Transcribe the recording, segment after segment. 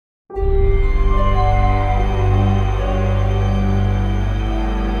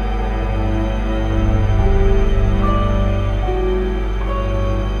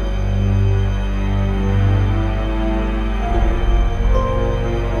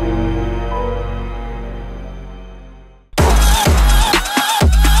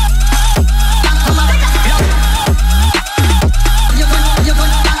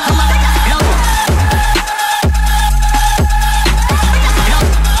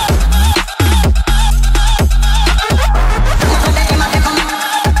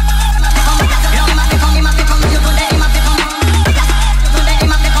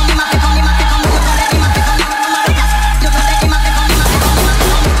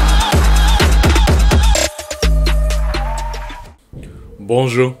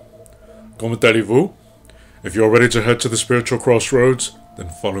Bonjour. Comment allez-vous? If you're ready to head to the spiritual crossroads, then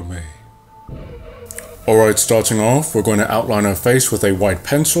follow me. Alright, starting off, we're going to outline our face with a white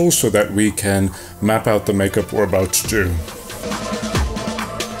pencil so that we can map out the makeup we're about to do.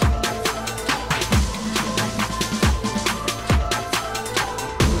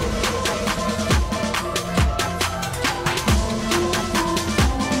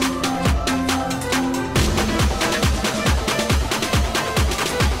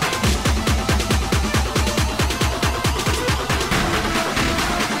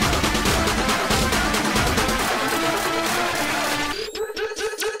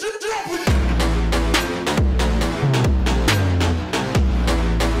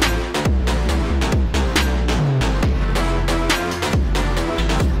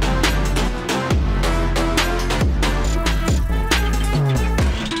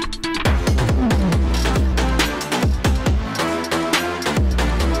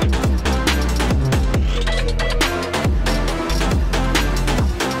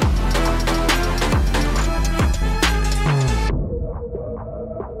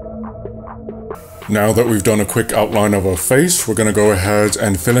 Now that we've done a quick outline of our face, we're going to go ahead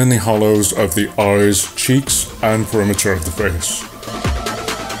and fill in the hollows of the eyes, cheeks, and perimeter of the face.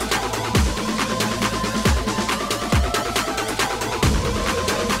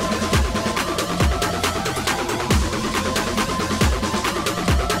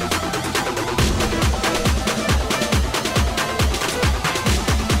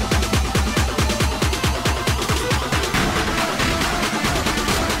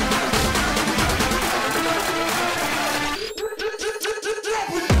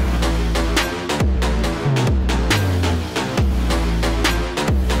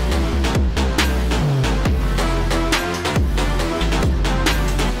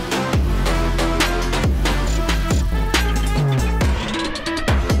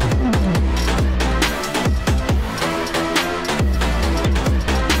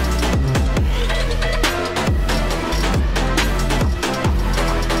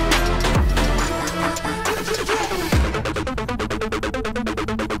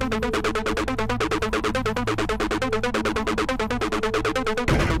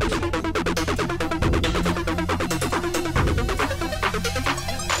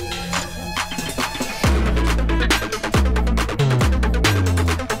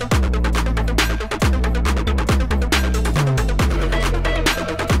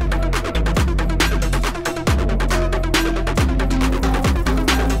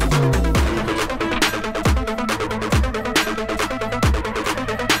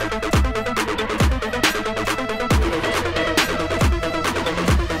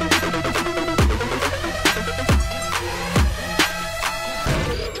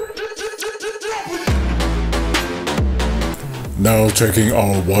 Now taking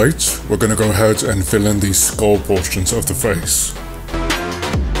our white, we're going to go ahead and fill in the skull portions of the face.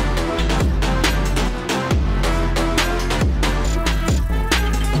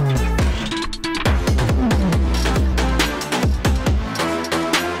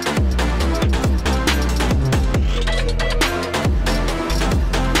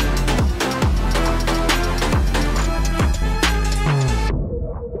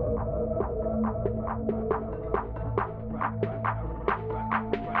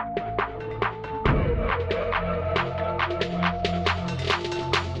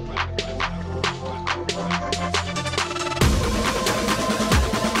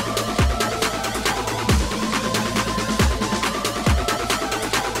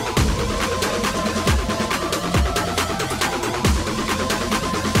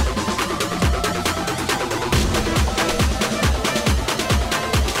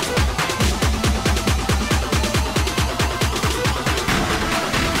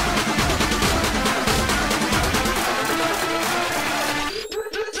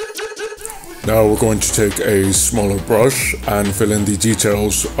 Now we're going to take a smaller brush and fill in the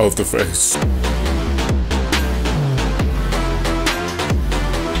details of the face.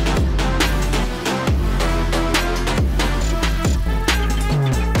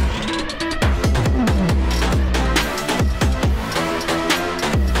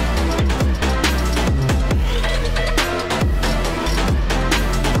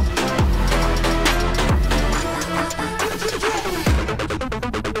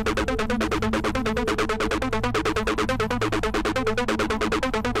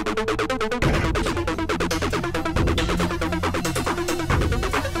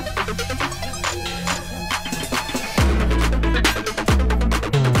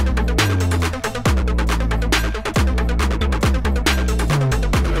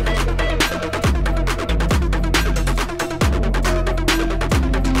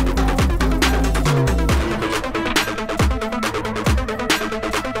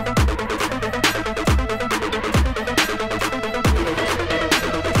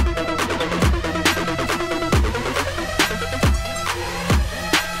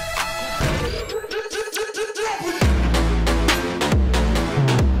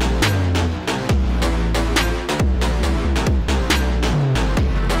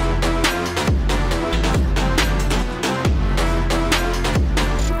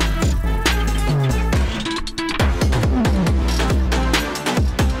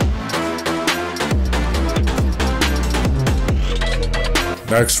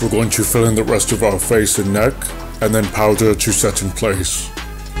 Next, we're going to fill in the rest of our face and neck, and then powder to set in place.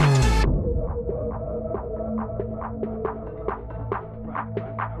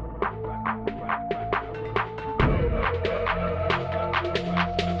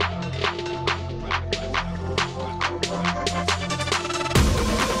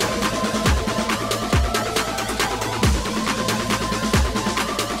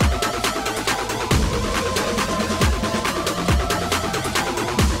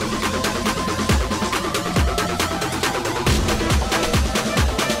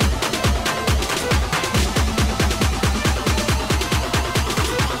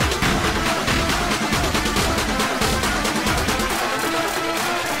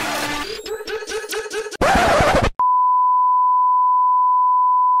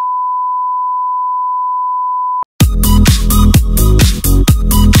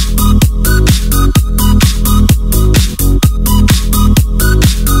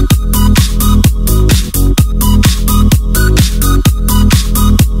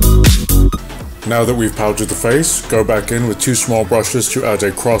 Now that we've powdered the face, go back in with 2 small brushes to add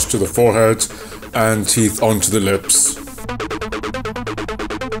a cross to the forehead and teeth onto the lips.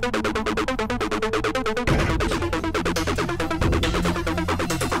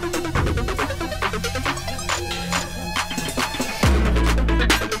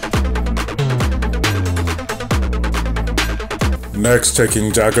 Next,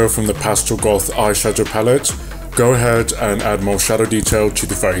 taking Dagger from the Pastel Goth eyeshadow palette, go ahead and add more shadow detail to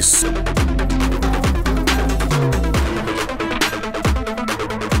the face.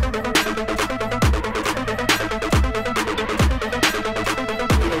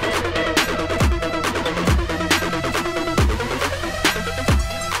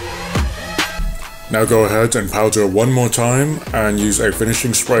 Now go ahead and powder one more time and use a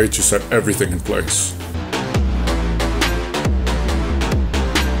finishing spray to set everything in place.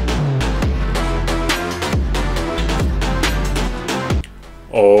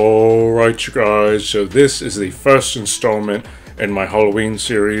 Alright you guys, so this is the first installment in my Halloween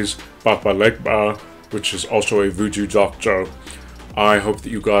series, Legba, which is also a voodoo doctor. I hope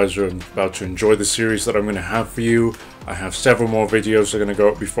that you guys are about to enjoy the series that I'm going to have for you. I have several more videos that are going to go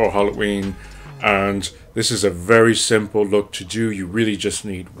up before Halloween. And this is a very simple look to do. You really just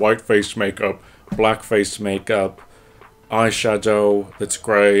need white face makeup, black face makeup, eyeshadow that's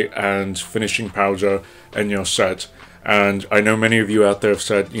grey, and finishing powder, and you're set. And I know many of you out there have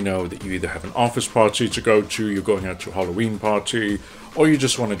said, you know, that you either have an office party to go to, you're going out to a Halloween party, or you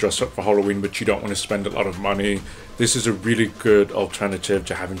just want to dress up for Halloween but you don't want to spend a lot of money. This is a really good alternative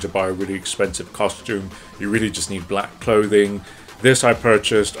to having to buy a really expensive costume. You really just need black clothing. This I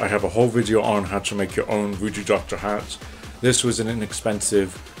purchased. I have a whole video on how to make your own voodoo doctor hats. This was an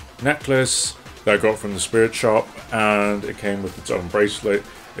inexpensive necklace that I got from the spirit shop, and it came with its own bracelet.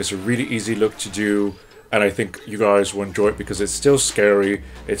 It's a really easy look to do, and I think you guys will enjoy it because it's still scary,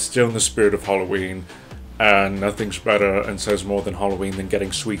 it's still in the spirit of Halloween, and nothing's better and says more than Halloween than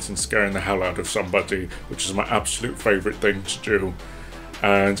getting sweets and scaring the hell out of somebody, which is my absolute favorite thing to do.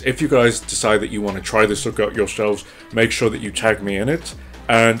 And if you guys decide that you want to try this look out yourselves, make sure that you tag me in it.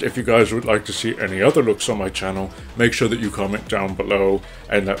 And if you guys would like to see any other looks on my channel, make sure that you comment down below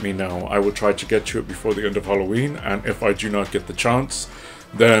and let me know. I will try to get to it before the end of Halloween, and if I do not get the chance,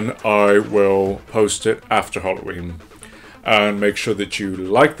 then I will post it after Halloween. And make sure that you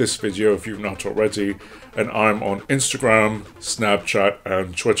like this video if you've not already. And I'm on Instagram, Snapchat,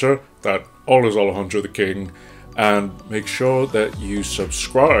 and Twitter. That all is Alejandro the King. And make sure that you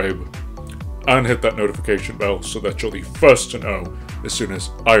subscribe and hit that notification bell so that you're the first to know as soon as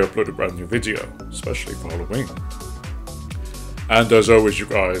I upload a brand new video, especially for Halloween. And as always you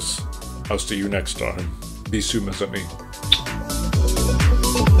guys, I'll see you next time. Bisous Mes Amis.